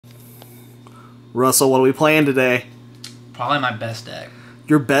Russell, what are we playing today? Probably my best deck.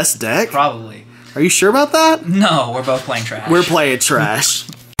 Your best deck? Probably. Are you sure about that? No, we're both playing trash. We're playing trash.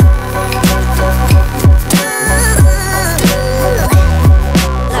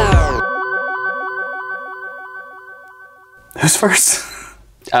 Who's first?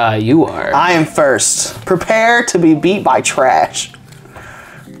 You are. I am first. Prepare to be beat by trash.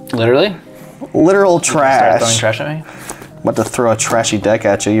 Literally? Literal trash. Start throwing trash at me? I'm about to throw a trashy deck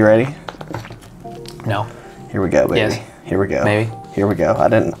at you. You ready? No. Here we go, baby. Yes. Here we go. Maybe. Here we go.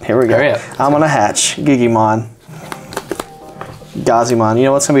 Here we go. Hurry up. I'm gonna hatch Digimon. Gazimon. You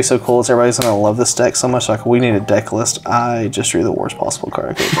know what's gonna be so cool is everybody's gonna love this deck so much. Like, we need a deck list. I just drew the worst possible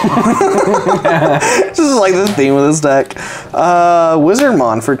card. Just like the theme of this deck.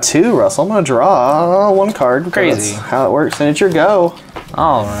 Wizardmon for 2, Russell. I'm gonna draw 1 card. Crazy. That's how it works, and it's your go.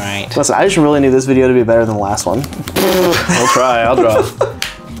 All right. Listen, I just really need this video to be better than the last one. We'll try. I'll draw.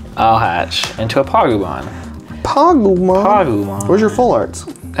 I'll hatch into a Pagumon. Pagumon. Where's your full arts?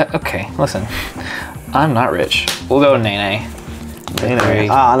 Okay, listen. I'm not rich. We'll go Nene. Nene.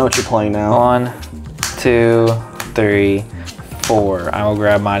 Ah, I know what you're playing now. 1, 2, 3, 4. I will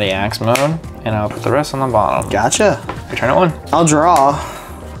grab Mighty Axe Mode, and I'll put the rest on the bottom. Gotcha. Return it 1. I'll draw.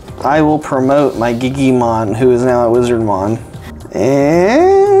 I will promote my Digimon, who is now at Wizardmon.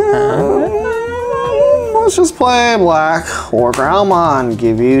 And let's just play black or Groundmon.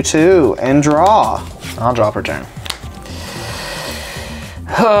 Give you 2 and draw. I'll draw per turn.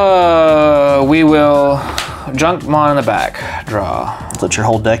 We will Junkmon in the back. Draw. That's what your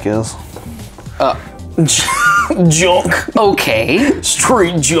whole deck is. Junk. Okay.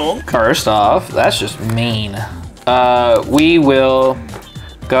 Straight junk. First off, that's just mean. We will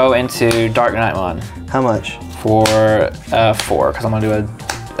go into DarkKnightmon. How much? For 4, because I'm gonna do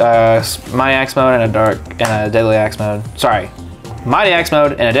a Mighty Axe Mode and a Deadly Axe Mode. Sorry, Mighty Axe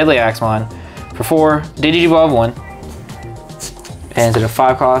Mode and a Deadly Axemon for 4. Digivolve 1, and is it a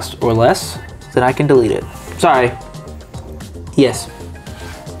 5 cost or less? Then I can delete it. Sorry. Yes.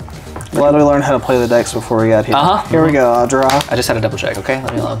 Glad we learned how to play the decks before we got here. Here we go. I'll draw. I just had to double check. Okay,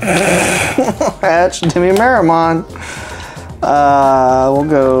 let me alone. Hatch Digimon. We'll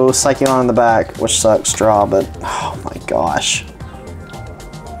go Psycheon in the back, which sucks, draw, but oh my gosh.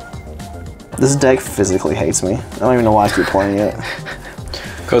 This deck physically hates me. I don't even know why I keep playing it.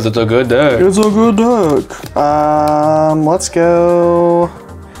 Because it's a good deck. It's a good deck. Let's go.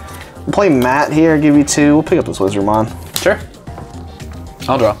 We'll play Matt here, give you 2. We'll pick up this Wizardmon. Sure.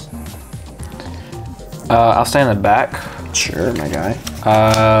 I'll draw. I'll stay in the back. Sure, my guy.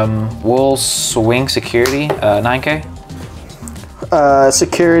 We'll swing security, 9K.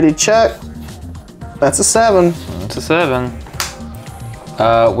 Security check. That's a 7. That's a 7.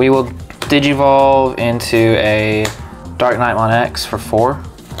 We will Digivolve into a DarkKnightmon X for 4.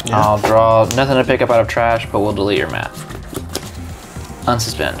 Yeah. I'll draw nothing to pick up out of trash, but we'll delete your mat.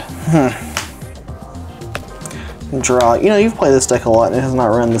 Unsuspend. Draw. You know, you've played this deck a lot and it has not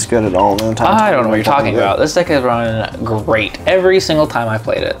run this good at all. I don't know what you're talking about. This deck has run great every single time I've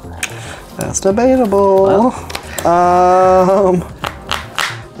played it. That's debatable. Well.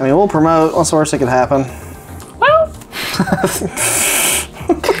 I mean, we'll promote. What's the worst that could happen? Well,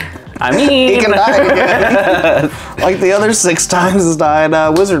 I mean, he can die again. Like the other 6 times has died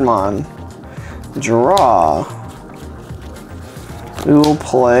Wizardmon. Draw. We will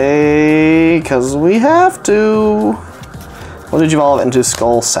play, because we have to. What did you evolve into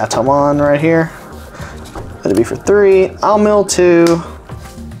Skull Satamon right here? That'd be for 3. I'll mill 2.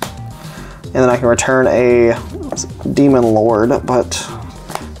 And then I can return a Demon Lord, but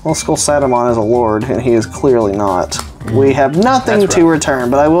well, Skull Satamon is a Lord, and he is clearly not. We have nothing to return,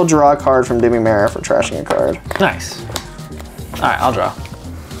 but I will draw a card from Dimimera for trashing a card. Nice. Alright, I'll draw.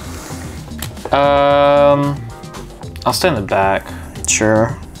 I'll stay in the back.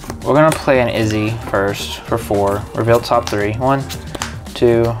 Sure. We're gonna play an Izzy first for 4. Reveal top 3. 1,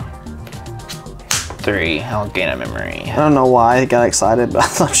 2, 3. I'll gain a memory. I don't know why I got excited, but I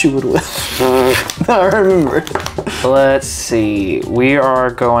thought you would win. I remember. Let's see. We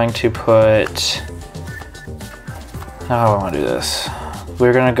are going to put. How do I want to do this?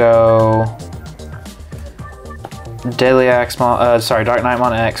 We're gonna go Deadly Axemon. Sorry,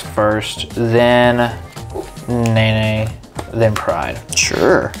 DarkKnightmon X first, then Nene, then Pride.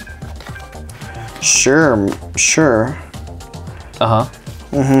 Sure. Sure.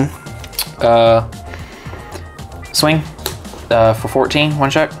 Swing for 14. 1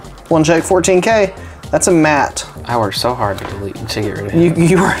 check. 1 check, 14K. That's a mat. I worked so hard to get rid of him.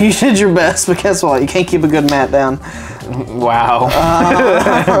 You did your best, but guess what? You can't keep a good mat down. Wow.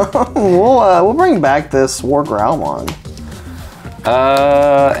 We'll bring back this War Growlmon.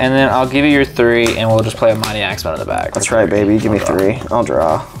 And then I'll give you your 3, and we'll just play a Mighty Axeman in the back. That's right, baby. Give me 3. I'll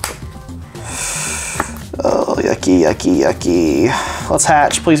draw. Oh, yucky, yucky, yucky. Let's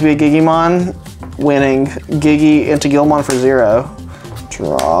hatch. Please be a Digimon. Winning. Gigi into Gilmon for 0.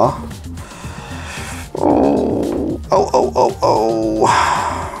 Draw. Oh, oh, oh, oh.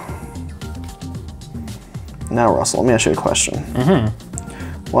 Now, Russell, let me ask you a question.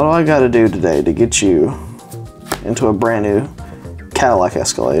 What do I got to do today to get you into a brand new Cadillac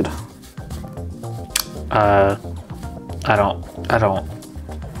Escalade? I don't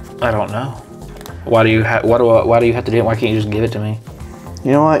know. Why do you have to do it? Why can't you just give it to me?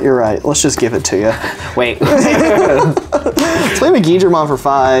 You know what? You're right. Let's just give it to you. Wait. Play Digimon for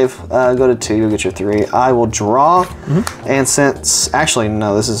 5. Go to 2. You'll get your 3. I will draw. And since actually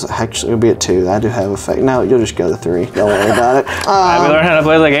no, this is actually it'll be at 2. I do have effect. No, you'll just go to 3. Don't worry about it. Have we learned how to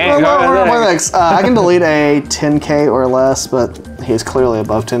play the game? I can delete a 10k or less, but he's clearly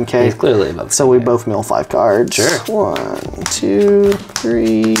above 10k. He's clearly above 10K. So we both mill 5 cards. Sure. 1, 2,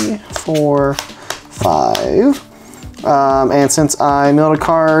 3, 4, 5. And since I milled a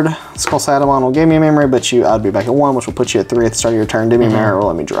card, Skull Satamon will give me a memory, but I'd be back at 1, which will put you at 3 at the start of your turn. Give me a memory, will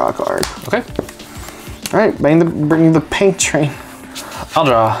let me draw a card. Okay. All right, bring the paint train. I'll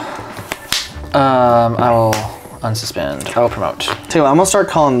draw. I will unsuspend. I will promote. Tell you what, I'm gonna start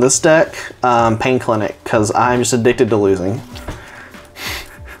calling this deck Pain Clinic because I'm just addicted to losing.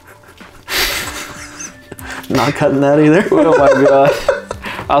 Not cutting that either. Oh my god.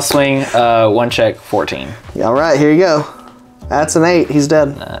 I'll swing 1 check 14. Yeah, all right, here you go. That's an 8. He's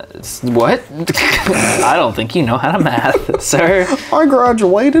dead. What? I don't think you know how to math, sir. I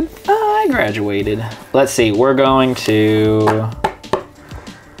graduated. I graduated. Let's see. We're going to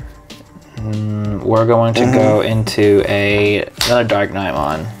go into another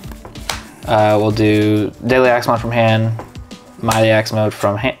DarkKnightmon. We'll do Daily Axemon from hand, Mighty Axe mode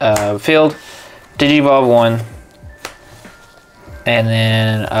from field, Digivolve 1. And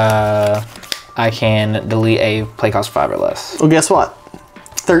then I can delete a play cost 5 or less. Well, guess what?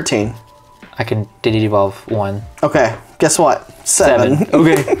 13. I can Digivolve 1. Okay, guess what? 7.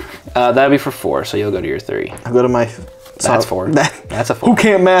 Okay. That'll be for 4, so you'll go to your 3. I'll go to my... That's 4. That's a 4. Who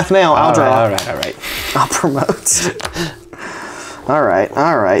can't math now? I'll draw. All right. I'll promote. All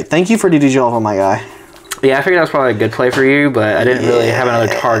right. Thank you for Digivolve, my guy. Yeah, I figured that was probably a good play for you, but I didn't really have another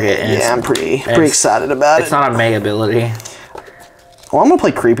target. And I'm pretty excited about it. It's not a May ability. Well, I'm gonna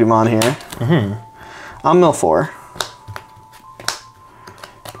play Creepymon here. I'll mill 4.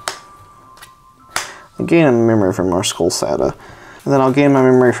 I'll gain a memory from our Skull Sata. And then I'll gain my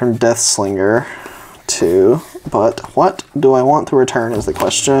memory from Deathslinger 2. But what do I want to return is the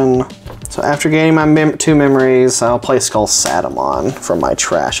question. So after gaining my 2 memories, I'll play Skull Satamon from my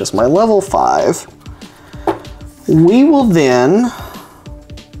trash as my level 5. We will then...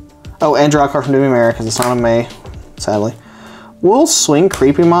 Oh, and draw a card from Demi Mare because it's not a May, sadly. We'll swing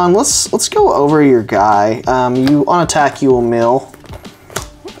Creepymon. Let's go over your guy. You on attack, you will mill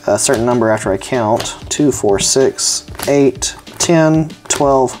a certain number after I count. 2, 4, 6, 8, 10,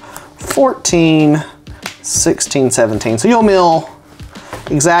 12, 14, 16, 17. So you'll mill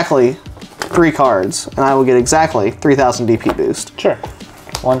exactly 3 cards, and I will get exactly 3,000 DP boost. Sure.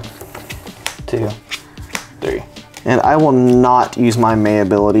 1, 2, 3. And I will not use my May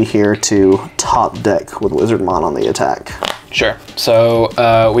ability here to top deck with Wizardmon on the attack. Sure. So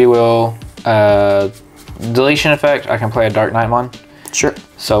we will deletion effect. I can play a DarkKnightmon. Sure.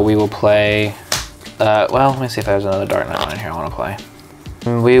 So we will play. Well, let me see if there's another DarkKnightmon in here I want to play.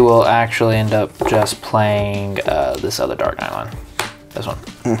 We will actually end up just playing this other DarkKnightmon. This one.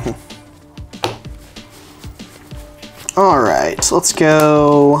 All right. So let's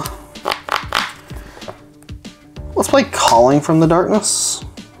go. Let's play Calling from the Darkness.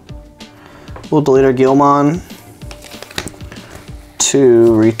 We'll delete our Gilmon.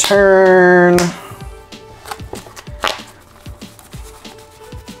 To return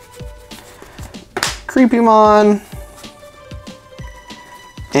Creepymon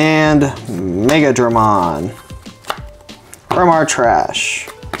and Megadramon from our trash.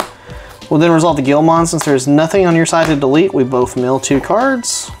 We'll then resolve the Gilmon. Since there's nothing on your side to delete, we both mill 2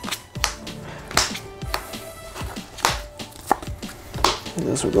 cards.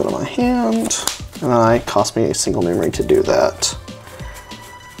 This will go to my hand, and it cost me a single memory to do that.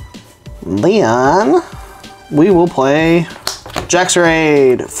 Then we will play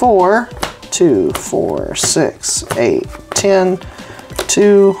Jaxraid 4, 2, 4, 6, 8, 10,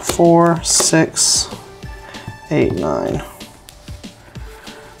 2, 4, 6, 8, 9,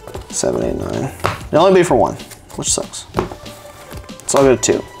 7, 8, 9. It'll only be for 1, which sucks. So I'll go to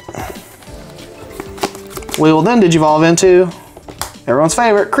 2. We will then Digivolve into Everyone's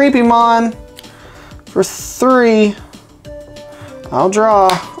favorite, Creepymon. For 3, I'll draw.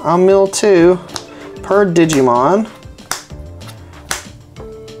 I'll mill 2 per Digimon.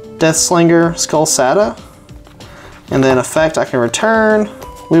 Deathslinger, Skull Sata. And then effect I can return.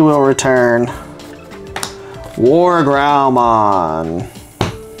 We will return War Growlmon.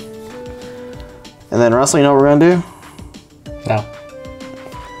 And then Russell, you know what we're gonna do? No.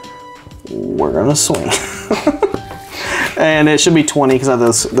 We're gonna swing. And it should be 20 because I have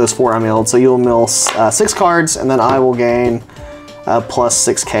those 4 I milled. So you'll mill 6 cards, and then I will gain plus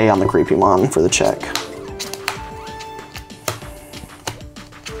 6k on the Creepymon for the check.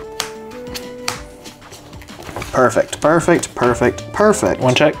 Perfect, perfect, perfect, perfect.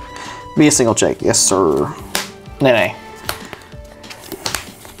 1 check? Be a single check, yes sir. Nay.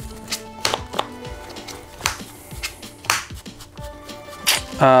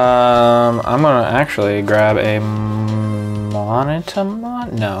 I'm gonna actually grab a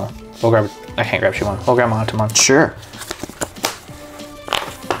Monotamon? No. We'll grab, I can't grab Shimon. We'll grab Monotamon. Sure.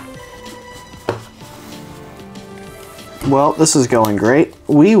 Well, this is going great.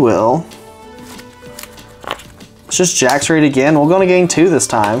 We will. Let's just Jax Raid again. We're gonna gain 2 this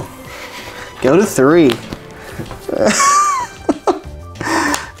time. Go to 3.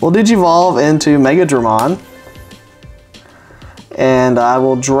 We'll Digivolve into Mega Dramon. And I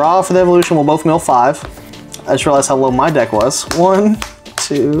will draw for the evolution. We'll both mill 5. I just realized how low my deck was. 1,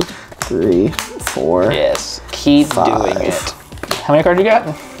 2, 3, 4. Yes, keep 5. doing it. How many cards you got?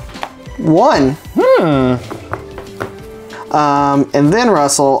 1. And then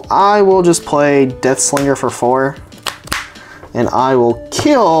Russell, I will just play Deathslinger for 4. And I will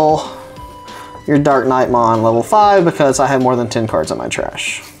kill your DarkKnightmon level 5 because I have more than 10 cards in my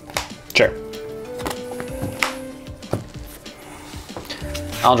trash. Sure.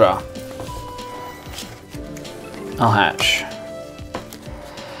 I'll draw. I'll hatch.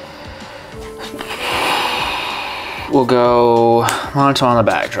 We'll go Monitor on the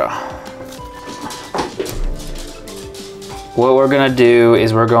back draw. What we're gonna do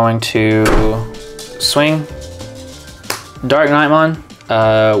is we're going to swing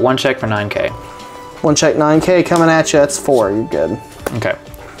DarkKnightmon, 1 check for 9k. 1 check, 9k coming at you. That's 4. You're good. Okay.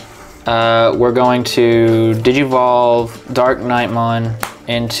 We're going to Digivolve DarkKnightmon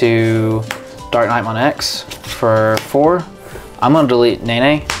into DarkKnightmon X for 4. I'm gonna delete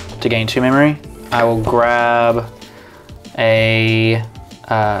Nene to gain 2 memory. I will grab a, it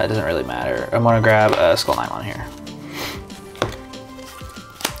doesn't really matter. I'm gonna grab a Skull Knightmon here.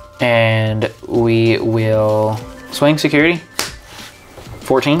 And we will swing security,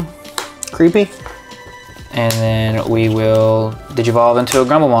 14. Creepy. And then we will Digivolve into a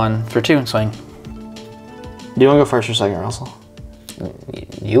Grumblemon for 2 and swing. Do you want to go first or second, Russell?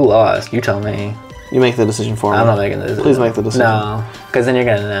 You lost, you tell me. You make the decision for me. I'm not making the decision. Please make the decision. No, because then you're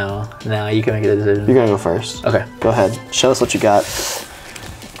gonna know. No, you can make the decision. You're gonna go first. Okay. Go ahead. Show us what you got.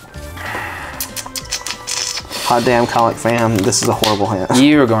 Hot damn, comic fam. This is a horrible hand.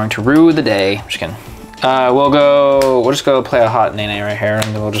 You are going to rue the day. Just kidding. We'll just go play a hot Nene right here, and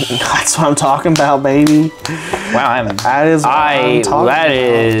then we'll just. That's what I'm talking about, baby. Wow, That is what I'm talking about.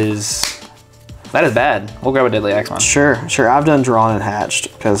 That is bad. We'll grab a Deadly Axemon. Sure. I've done drawn and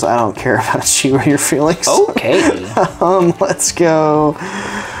hatched because I don't care about you or your feelings. Okay. Let's go.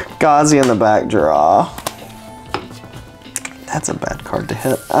 Gazi in the back draw. That's a bad card to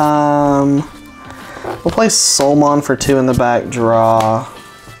hit. We'll play Soulmon for 2 in the back draw.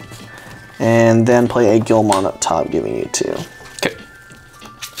 And then play a Gilmon up top, giving you 2. Okay.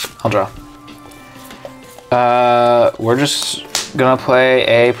 I'll draw. We're just gonna play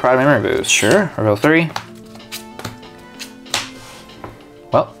a Pride Memory Boost. Sure. Reveal 3.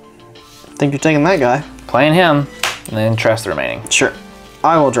 Well. Think you're taking that guy. Playing him, and then trash the remaining. Sure.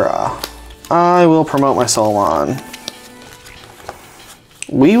 I will draw. I will promote my Soulmon.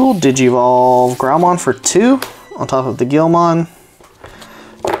 We will Digivolve Growlmon for 2 on top of the Gilmon.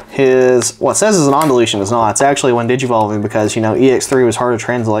 What says is a non-deletion is not. It's actually when Digivolving because, you know, EX3 was hard to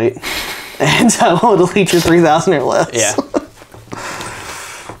translate. And I will delete your 3,000 or less. Yeah.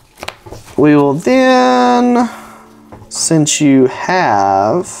 We will then, since you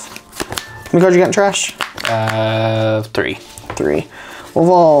have, how many cards you got in trash? 3. 3. We'll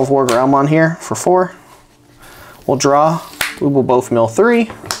evolve War Growlmon here for 4. We'll draw. We will both mill 3.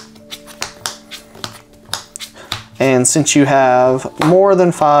 And since you have more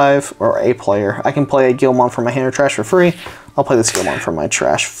than 5, or a player, I can play a Gilmon from my hand or trash for free. I'll play this Gilmon from my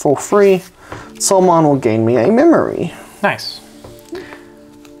trash for free. Soulmon will gain me a memory. Nice.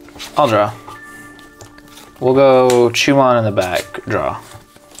 I'll draw. We'll go Chumon in the back draw.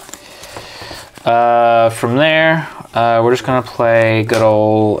 From there, we're just gonna play good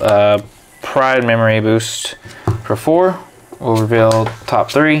old Pride Memory Boost for 4. We'll reveal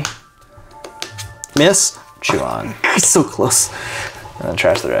top 3. Miss. Chew on. So close. And then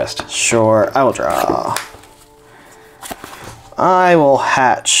trash the rest. Sure, I will draw. I will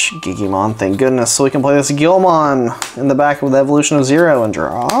hatch Digimon, thank goodness, so we can play this Gilmon in the back with the Evolution of 0 and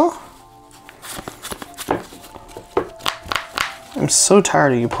draw. I'm so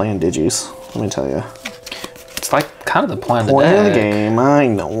tired of you playing Digis, let me tell you. It's like kind of the point of the Point deck. of the game, I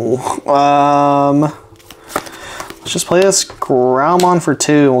know. Let's just play this Growlmon for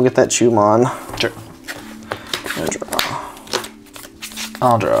 2 and we'll get that Chewmon. Sure. I'll draw.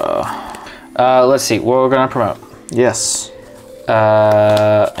 I'll draw. Let's see, what we're gonna promote. Yes.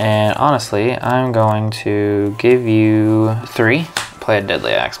 And honestly, I'm going to give you 3. Play a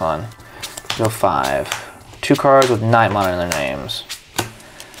Deadly Axemon. Go 5. 2 cards with Knightmon in their names.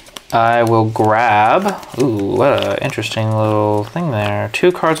 I will grab... Ooh, what an interesting little thing there.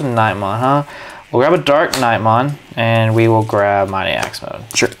 2 cards with Knightmon, huh? We'll grab a Dark-Knightmon, and we will grab Mighty Axe Mode.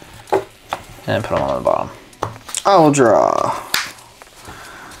 Sure. And put them on the bottom. I will draw.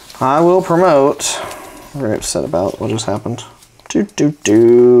 I will promote. I'm very upset about what just happened.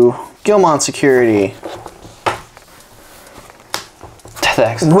 Gilmon Security.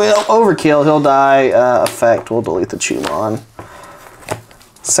 Well, overkill. He'll die. Effect. We'll delete the Chewmon.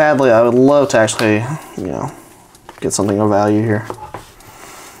 Sadly, I would love to actually, you know, get something of value here.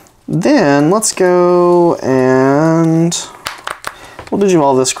 Then let's go and we'll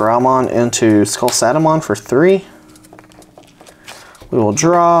Digivolve this Growlmon into Skull Satamon for 3. We will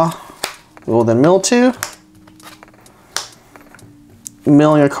draw. We will then mill 2.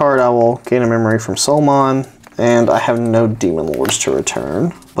 Milling a card, I will gain a memory from Soulmon, and I have no Demon Lords to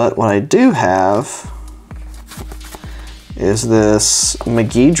return. But what I do have is this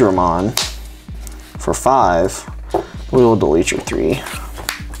Megidramon for 5. We will delete your 3.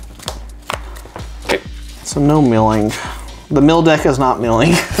 Okay. So no milling. The mill deck is not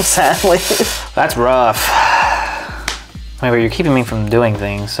milling, sadly. That's rough. Wait, you're keeping me from doing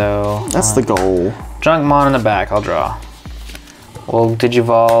things, so... That's the goal. Junkmon in the back, I'll draw. We'll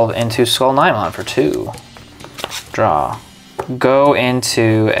Digivolve into Skull Knightmon for 2. Draw. Go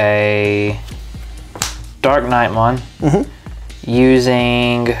into a Dark-Knightmon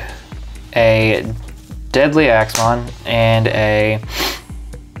using a Deadly Axemon and a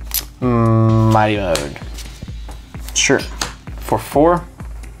Mighty Mode. Sure. For 4,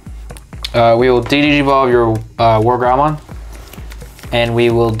 we will Digivolve your War Growlmon, and we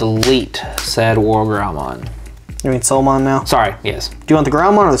will delete said War Growlmon. You mean Soulmon now? Sorry, yes. Do you want the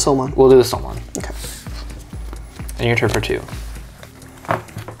Growlmon or the Soulmon? We'll do the Soulmon. Okay. And your turn for 2.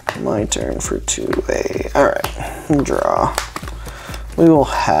 My turn for 2A. Alright. Draw. We will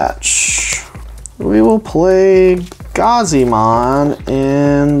hatch. We will play Gazimon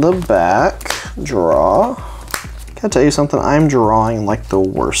in the back. Draw. Can I tell you something? I'm drawing like the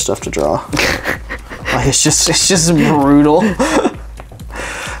worst stuff to draw. Like it's just brutal.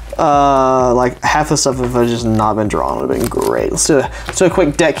 Like half the stuff if I just not been drawn would have been great. Let's do a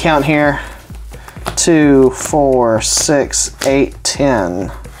quick deck count here. 2, 4, 6, 8,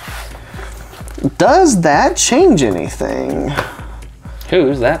 10. Does that change anything?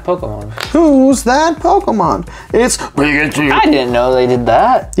 Who's that Pokemon? Who's that Pokemon? It's Pikachu. I didn't know they did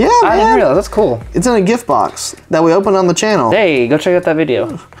that. Yeah, I didn't realize. That's cool. It's in a gift box that we opened on the channel. Hey, go check out that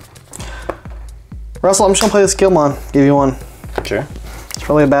video. Russell, I'm just gonna play this Gilmon. Give you one. Sure. It's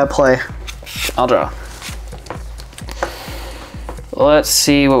probably a bad play. I'll draw. Let's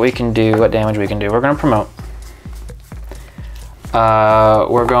see what we can do, what damage we can do. We're gonna promote.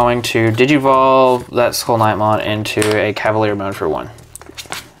 We're going to Digivolve that Skull Knightmon into a Cavalier mode for 1.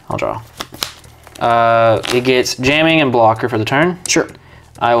 I'll draw. It gets jamming and blocker for the turn. Sure.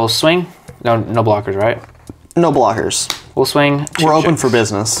 I will swing. No blockers, right? No blockers. We'll swing. We're open for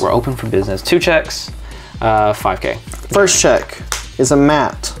business. We're open for business. 2 checks, 5K. First check is a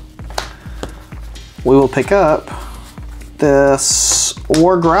mat. We will pick up this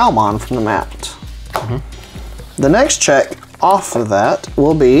War Growlmon from the mat. The next check off of that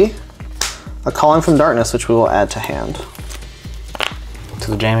will be a Calling from Darkness, which we will add to hand.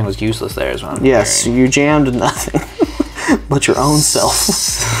 So the jamming was useless there is what I'm Yes, hearing. you jammed nothing but your own self.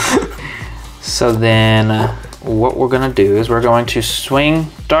 So then what we're gonna do is we're going to swing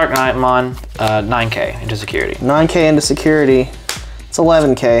Dark-Knightmon 9K into security. 9K into security. It's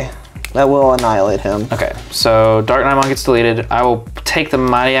 11K. That will annihilate him. Okay, so Dark-Knightmon gets deleted. I will take the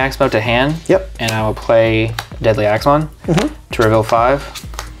Mighty Axe Mode to hand. Yep. And I will play Deadly Axemon to reveal 5.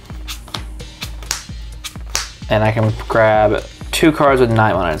 And I can grab 2 cards with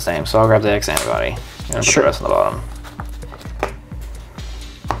Knightmon in its name, so I'll grab the X antibody. And put the rest on the bottom.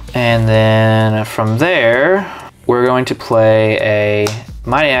 And then from there, we're going to play a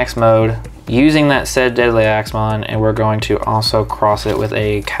Mighty Axe mode using that said Deadly Axemon, and we're going to also cross it with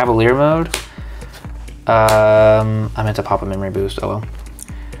a Cavalier mode. I meant to pop a memory boost, oh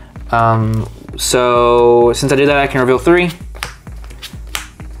well. So since I did that, I can reveal 3.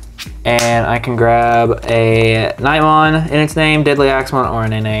 And I can grab a Knightmon in its name, Deadly Axemon, or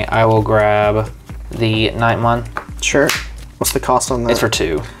an NA. I will grab the Knightmon. Sure. What's the cost on that? It's for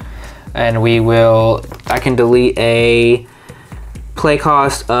 2. And I can delete a play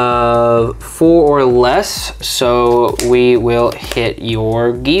cost of 4 or less, so we will hit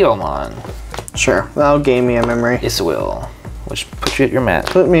your Guillemon. Sure, that'll gain me a memory. Yes, it will. Which puts you at your mat.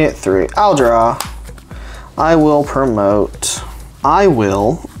 Put me at 3. I'll draw. I will promote. I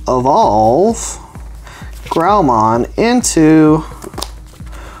will evolve Growlmon into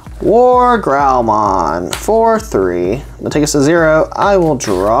War Growlmon for 3. That'll take us to 0. I will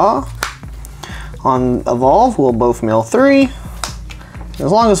draw. On evolve, we'll both mill 3.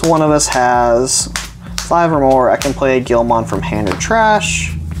 As long as one of us has 5 or more, I can play a Guillemon from hand or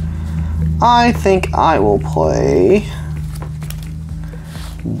trash. I think I will play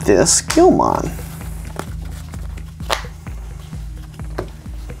this Guillemon.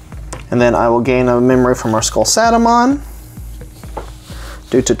 And then I will gain a memory from our Skull Satamon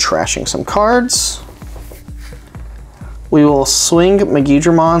due to trashing some cards. We will swing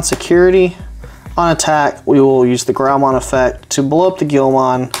Megidramon Security. On attack, we will use the Growlmon effect to blow up the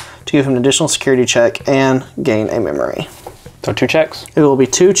Guillemon to give him an additional security check and gain a memory. So 2 checks? It will be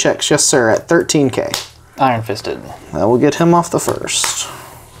 2 checks, yes sir, at 13k. Iron Fisted. That will get him off the first.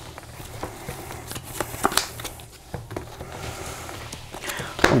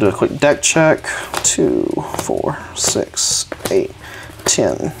 I'll do a quick deck check. 2, 4, 6, 8,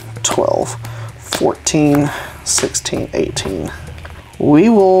 10, 12, 14, 16, 18. We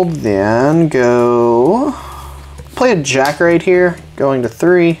will then go play a Jack Raid here, going to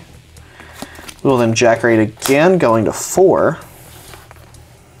 3. We will then Jack Raid again, going to 4.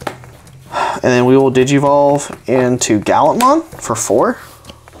 And then we will Digivolve into Gallantmon for 4.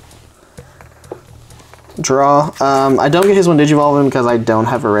 Draw. I don't get his one Digivolve because I don't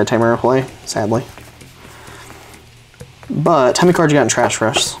have a Red Tamer to play, sadly. But how many cards you got in Trash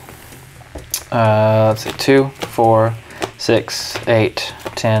Rush? Let's see, 2, 4, 6, 8,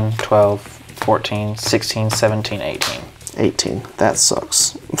 10, 12, 14, 16, 17, 18. 18. That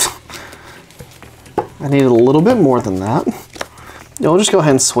sucks. I needed a little bit more than that. We'll just go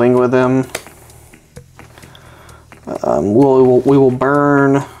ahead and swing with him. We will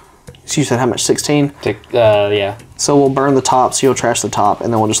burn. So you said how much? 16? Yeah. So we'll burn the top, so you'll trash the top,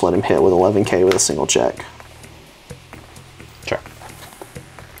 and then we'll just let him hit with 11k with a single check. Sure.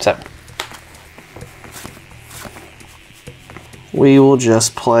 7. We will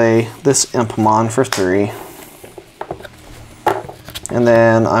just play this Impmon for 3. And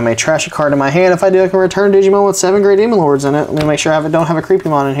then I may trash a card in my hand. If I do, I can return Digimon with 7 Great Demon Lords in it. Let me make sure I don't have a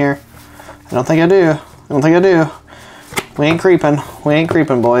Creepymon in here. I don't think I do. I don't think I do. We ain't creeping. We ain't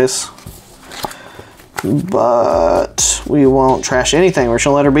creeping, boys. But we won't trash anything. We're just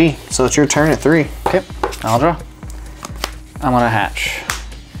gonna let her be. So it's your turn at 3. Okay, I'll draw. I'm gonna hatch.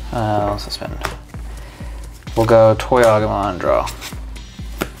 Let's suspend. We'll go Toyagamon, draw.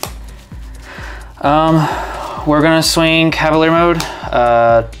 We're gonna swing Cavalier mode.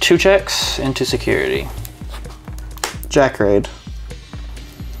 2 checks into security. Jack Raid.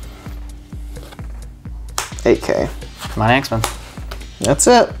 8k. My X-Men. That's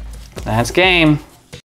it. That's game.